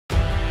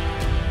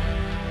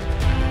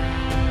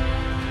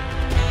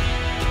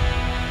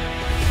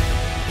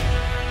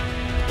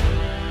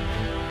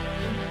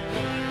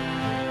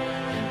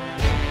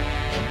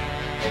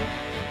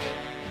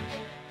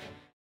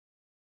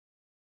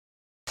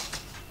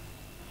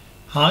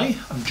Hi,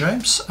 I'm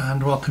James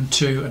and welcome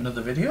to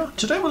another video.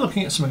 Today we're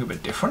looking at something a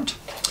bit different.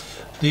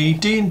 The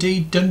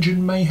D&D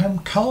Dungeon Mayhem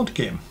card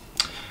game.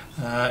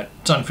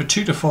 Designed for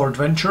 2 to 4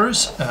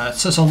 adventurers. It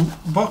says on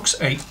the box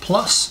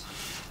 8+.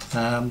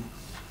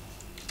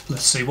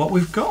 Let's see what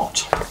we've got.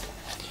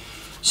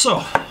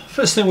 So,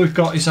 first thing we've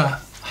got is a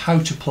how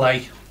to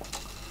play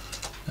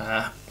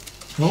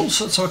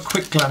rules. Let's have a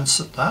quick glance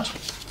at that.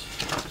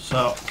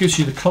 So, it gives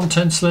you the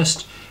contents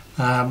list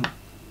and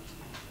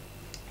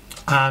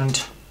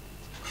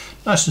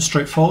nice and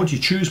straightforward. You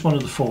choose one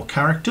of the 4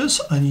 characters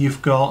and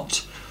you've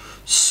got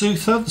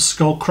Suther, the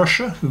Skull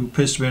Crusher, who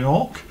appears to be an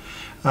orc,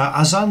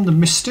 Azan the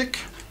Mystic,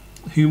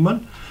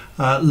 human,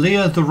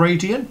 Leah the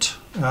Radiant,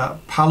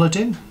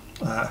 paladin,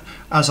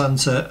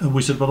 Azan's a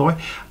wizard by the way,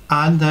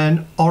 and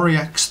then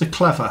Oryx the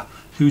Clever,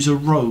 who's a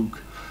rogue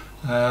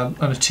and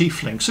a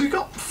tiefling. So you've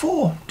got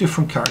 4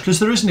 different characters.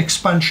 There is an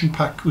expansion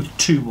pack with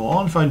 2 more,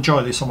 and if I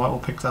enjoy this I might well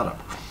pick that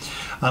up.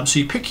 So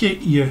you pick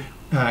your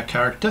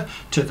character,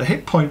 take the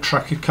hit point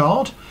tracker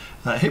card,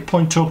 hit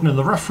point token and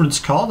the reference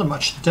card that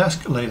match the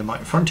desk, lay them out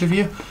in front of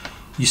you.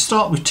 You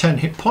start with 10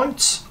 hit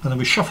points and then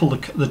we shuffle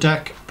the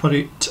deck, put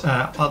it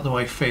out the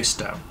way face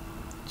down.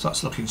 So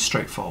that's looking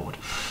straightforward.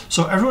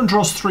 So everyone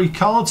draws 3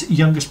 cards,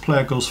 youngest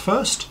player goes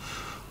first.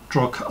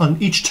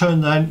 On each turn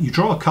then you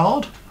draw a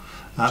card,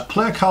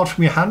 play a card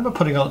from your hand by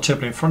putting it on the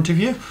table in front of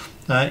you.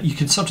 You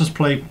can sometimes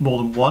play more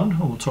than one,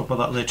 and we'll talk about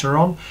that later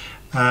on.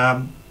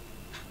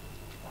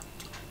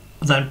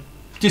 Then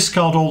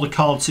discard all the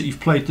cards that you've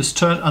played this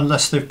turn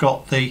unless they've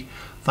got the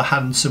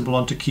hand symbol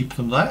on to keep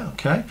them there,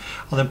 okay?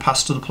 And then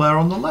pass to the player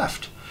on the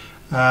left.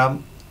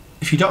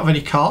 If you don't have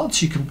any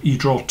cards, you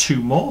draw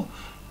 2 more.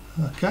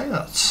 Okay,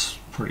 that's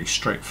pretty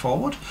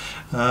straightforward.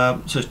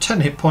 So 10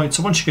 hit points,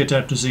 so once you get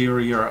down to 0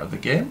 you're out of the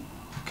game.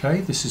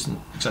 Okay, this isn't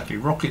exactly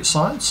rocket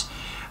science.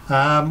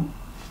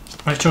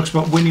 It talks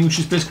about winning, which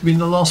is basically being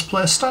the last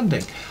player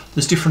standing.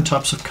 There's different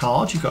types of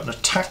cards. You've got an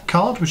attack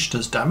card, which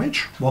does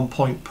damage, 1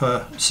 point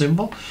per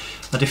symbol.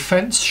 A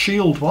defense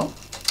shield one.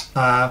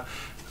 I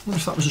wonder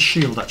if that was a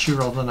shield actually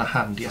rather than a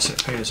hand. Yes,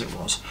 it appears it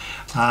was.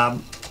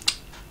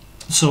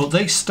 So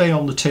they stay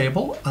on the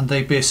table and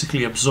they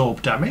basically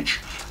absorb damage.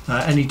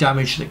 Any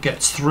damage that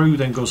gets through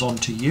then goes on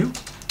to you.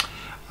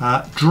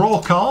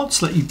 Draw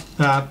cards, let you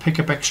pick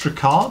up extra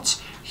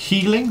cards.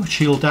 Healing, which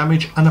heal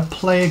damage, and a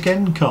play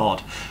again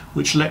card,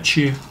 which lets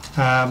you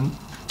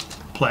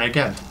play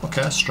again.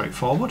 Okay,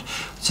 straightforward.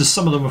 So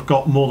some of them have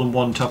got more than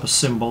one type of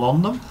symbol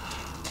on them.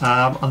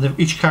 And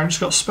each character's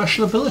got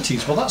special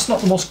abilities. Well, that's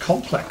not the most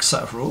complex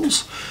set of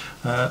rules.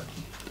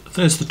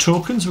 There's the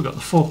tokens. We've got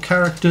the 4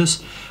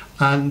 characters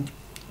and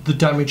the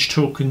damage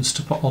tokens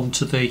to put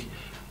onto the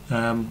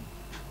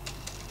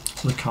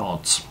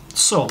cards.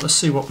 So let's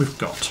see what we've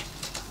got.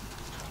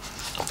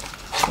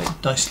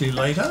 Nicely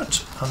laid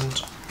out,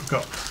 and we've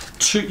got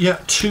two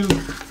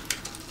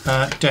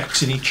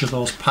decks in each of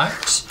those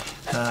packs.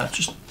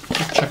 Just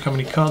check how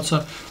many cards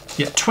are.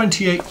 Yeah,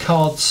 28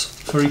 cards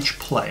for each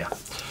player.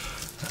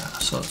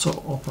 So let's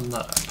open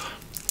that up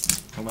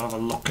and we'll have a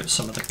look at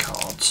some of the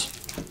cards.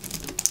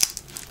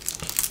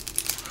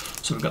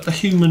 So we've got the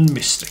Human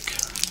Mystic.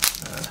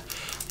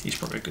 He's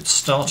probably a good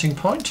starting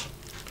point.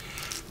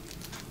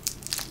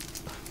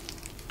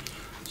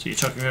 So you're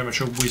talking very much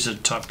a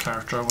wizard type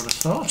character, I would have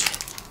thought.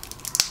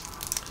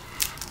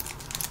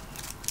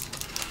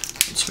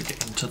 Once we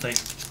get into the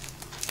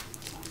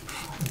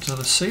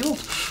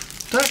sealed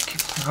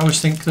deck, I always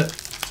think that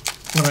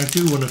when I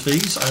do one of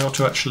these I ought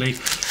to actually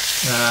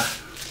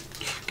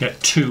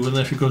get 2, and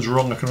then if it goes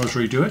wrong I can always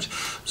redo it.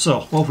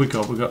 So what have we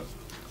got? We've got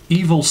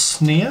Evil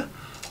Sneer,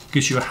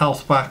 gives you a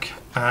health back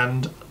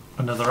and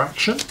another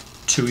action.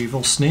 2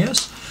 Evil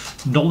Sneers.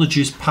 Knowledge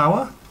is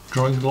Power,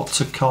 drawing lots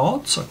of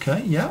cards.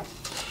 Okay, yeah.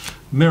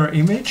 Mirror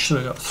Image, so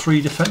we've got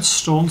 3 defense.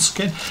 Stone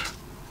Skin.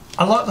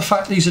 I like the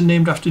fact these are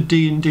named after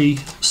D&D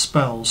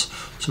spells.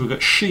 So we've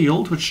got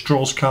Shield, which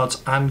draws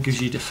cards and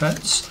gives you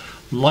defense.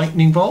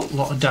 Lightning Bolt, a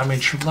lot of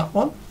damage from that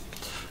one.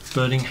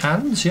 Burning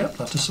Hands, yep,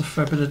 that does a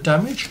fair bit of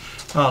damage.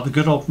 The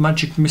good old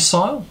Magic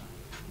Missile,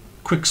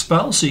 quick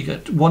spell, so you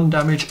get 1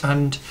 damage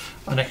and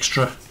an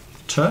extra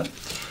turn.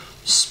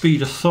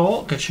 Speed of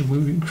Thought, gets you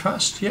moving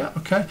fast, yeah,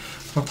 okay.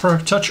 Vampire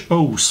Touch,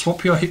 oh,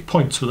 swap your hit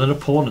points with an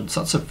opponent,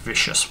 that's a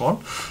vicious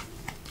one.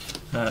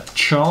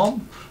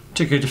 Charm,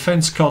 take a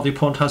defense card the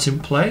opponent has in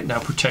play, it now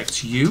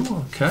protects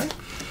you, okay.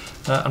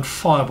 And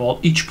Fireball,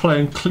 each player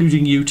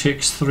including you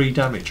takes 3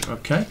 damage,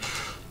 okay.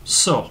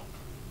 So,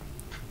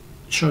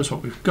 shows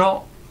what we've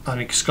got, and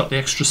it's got the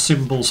extra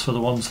symbols for the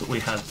ones that we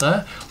had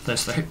there.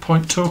 There's the hit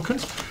point token.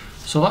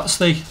 So that's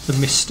the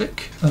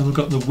Mystic, and we've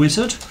got the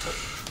Wizard.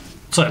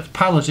 So the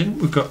Paladin,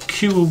 we've got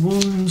Cure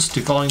Wounds,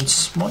 Divine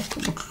Smite,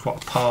 that looks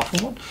quite a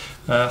powerful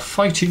one.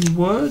 Fighting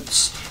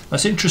Words,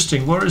 that's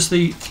interesting, whereas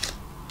the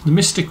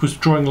Mystic was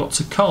drawing lots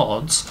of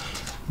cards,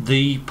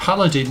 the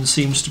Paladin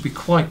seems to be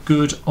quite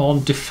good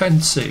on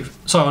defensive,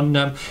 so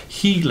on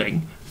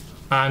healing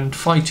and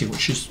fighting,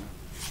 which is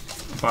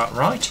about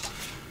right.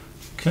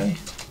 Okay,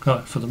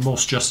 for the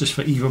most justice,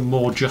 for even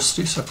more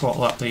justice. I quite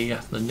like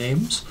the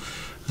names.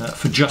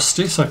 for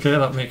justice. Okay,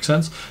 that makes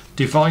sense.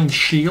 Divine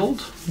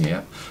Shield,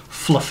 yeah.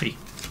 Fluffy.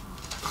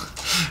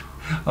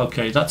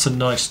 Okay, that's a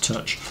nice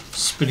touch.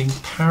 Spinning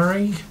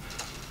Parry.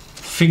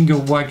 Finger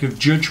Wag of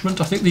Judgment.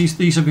 I think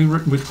these have been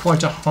written with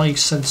quite a high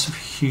sense of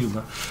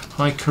humour.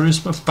 High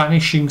Charisma.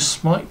 Banishing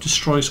Smite.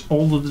 Destroys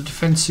all of the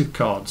defensive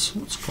cards.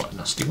 That's quite a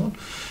nasty one.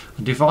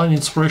 And Divine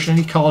Inspiration.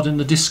 Any card in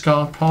the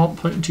discard part,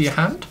 put into your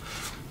hand.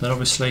 Then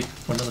obviously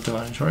another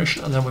Divine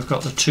Inspiration. And then we've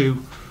got the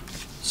 2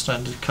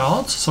 standard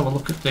cards. So we'll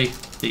look at the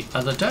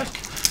other deck,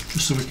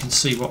 just so we can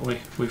see what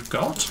we've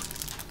got.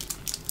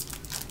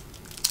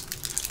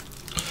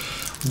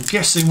 I'm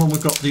guessing when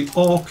we've got the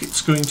Orc,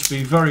 it's going to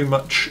be very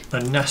much a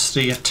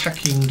nasty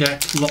attacking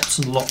deck, lots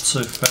and lots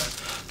of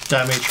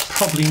damage,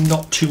 probably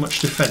not too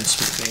much defence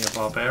with being a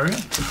Barbarian.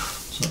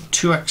 So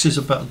 2 axes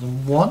are better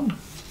than 1,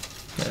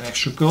 get an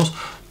extra goes.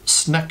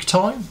 Snack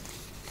Time,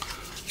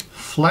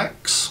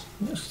 Flex,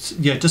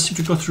 yeah, it does seem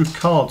to go through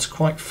cards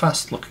quite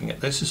fast looking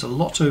at this. There's a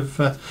lot of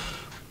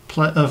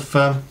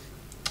the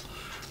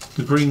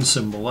green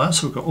symbol there,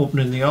 so we've got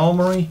Opening the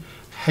Armoury,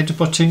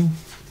 Headbutting,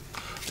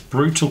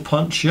 Brutal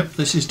Punch, yep,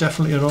 this is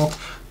definitely an Orc.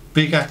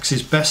 Big Axe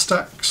is Best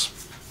Axe.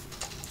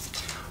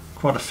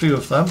 Quite a few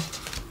of them.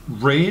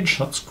 Rage,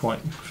 that's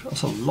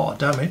a lot of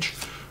damage.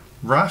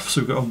 Wrath,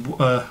 so we've got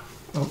a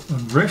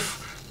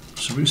Riff,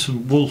 so we've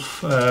some Wolf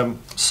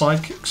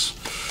sidekicks.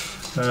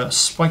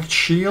 Spiked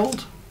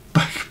Shield,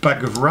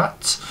 Bag of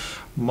Rats,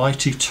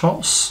 Mighty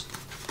Toss.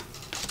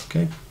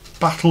 Okay,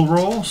 Battle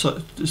Roar,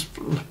 so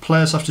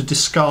players have to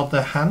discard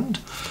their hand.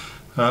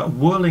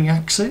 Whirling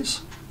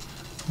Axes.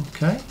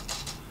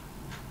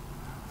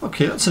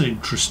 Okay, that's an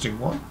interesting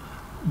one,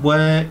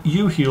 where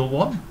you heal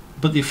 1,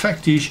 but the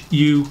effect is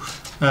you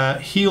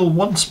heal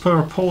once per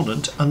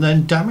opponent and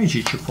then damage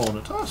each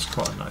opponent. Oh, that's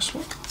quite a nice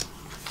one.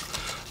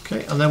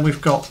 Okay, and then we've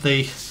got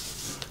the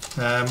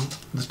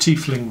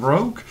Tiefling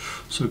Rogue.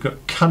 So we've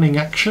got Cunning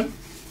Action,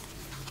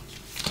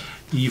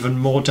 Even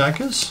More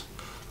Daggers,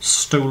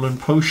 Stolen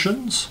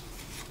Potions,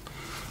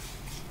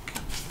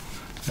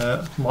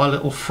 My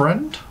Little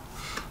Friend,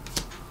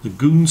 the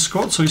Goon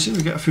Squad, so you seem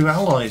to get a few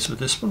allies with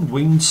this one.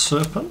 Winged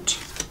Serpent,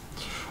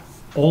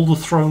 All the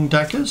Thrown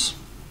Daggers,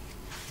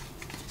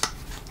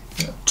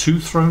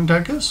 2 Thrown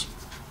Daggers,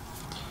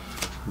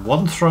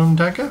 1 Thrown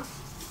Dagger,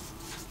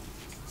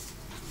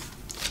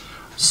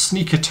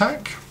 Sneak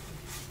Attack,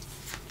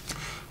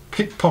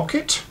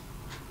 Pickpocket,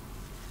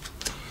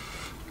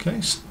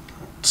 okay,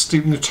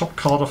 stealing the top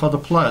card off other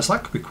players,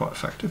 that could be quite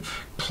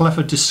effective.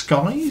 Clever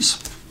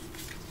Disguise,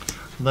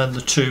 and then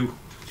the 2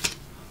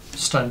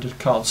 standard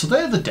cards. So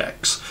they're the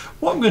decks.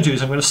 What I'm going to do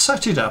is I'm going to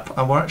set it up,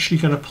 and we're actually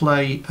going to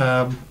play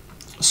a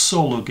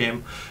solo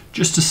game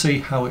just to see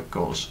how it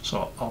goes.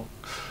 So I'll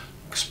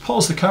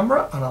pause the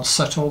camera and I'll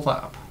set all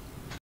that up.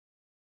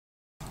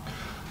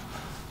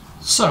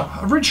 So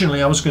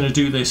originally I was going to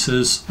do this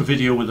as a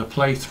video with a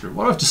playthrough.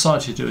 What I've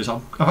decided to do is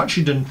I've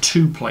actually done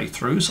 2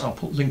 playthroughs. I'll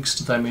put links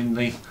to them in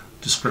the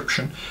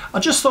description. I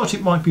just thought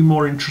it might be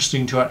more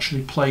interesting to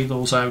actually play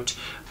those out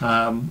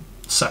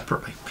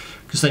separately,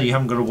 because then you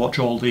haven't got to watch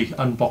all the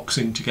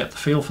unboxing to get the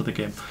feel for the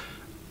game.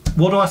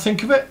 What do I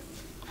think of it?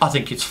 I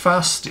think it's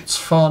fast, it's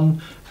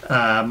fun.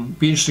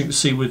 Be interesting to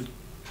see with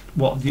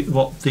what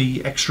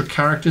the extra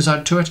characters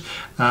add to it.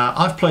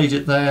 I've played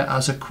it there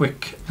as a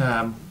quick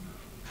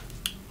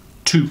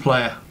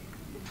 2-player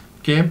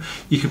game.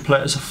 You can play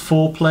it as a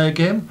 4-player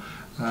game,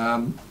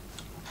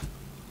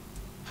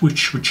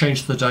 which would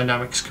change the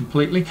dynamics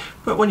completely.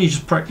 But when you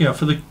just for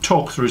the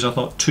talk-throughs, I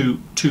thought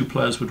two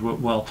players would work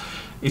well.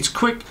 It's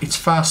quick, it's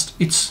fast,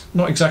 it's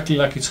not exactly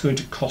like it's going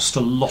to cost a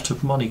lot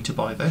of money to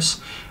buy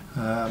this.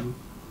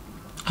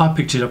 I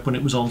picked it up when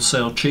it was on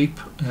sale cheap,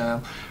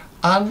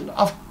 and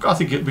I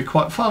think it'd be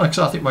quite fun, because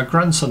I think my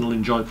grandson will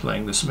enjoy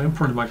playing this. I mean,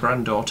 probably my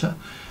granddaughter.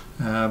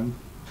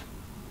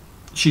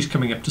 She's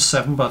coming up to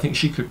 7, but I think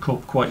she could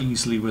cope quite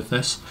easily with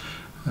this.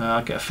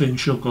 I get a feeling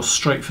she'll go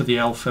straight for the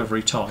elf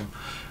every time.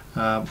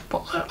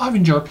 But I've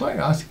enjoyed playing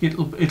it. I think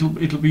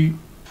it'll be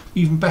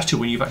even better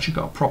when you've actually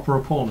got a proper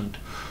opponent.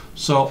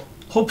 So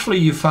hopefully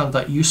you found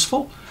that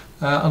useful,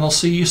 and I'll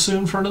see you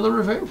soon for another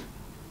review.